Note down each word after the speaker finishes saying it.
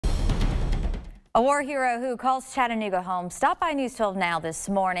A war hero who calls Chattanooga home stopped by News 12 Now this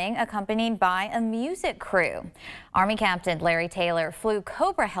morning, accompanied by a music crew. Army Captain Larry Taylor flew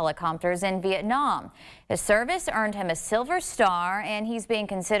Cobra helicopters in Vietnam. His service earned him a Silver Star, and he's being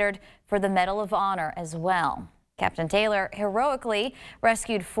considered for the Medal of Honor as well. Captain Taylor heroically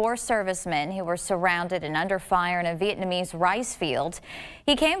rescued 4 servicemen who were surrounded and under fire in a Vietnamese rice field.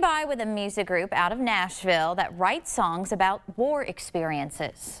 He came by with a music group out of Nashville that writes songs about war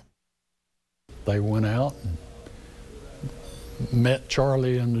experiences. They went out and met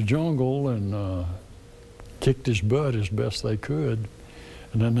Charlie in the jungle and kicked his butt as best they could.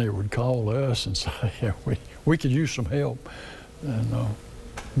 And then they would call us and say, yeah, we could use some help. And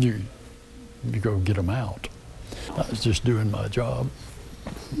you go get them out. I was just doing my job.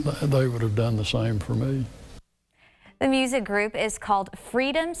 They would have done the same for me. The music group is called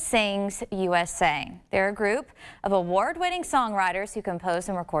Freedom Sings USA. They're a group of award-winning songwriters who compose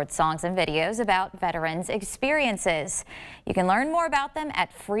and record songs and videos about veterans' experiences. You can learn more about them at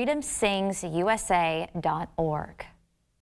freedomsingsusa.org.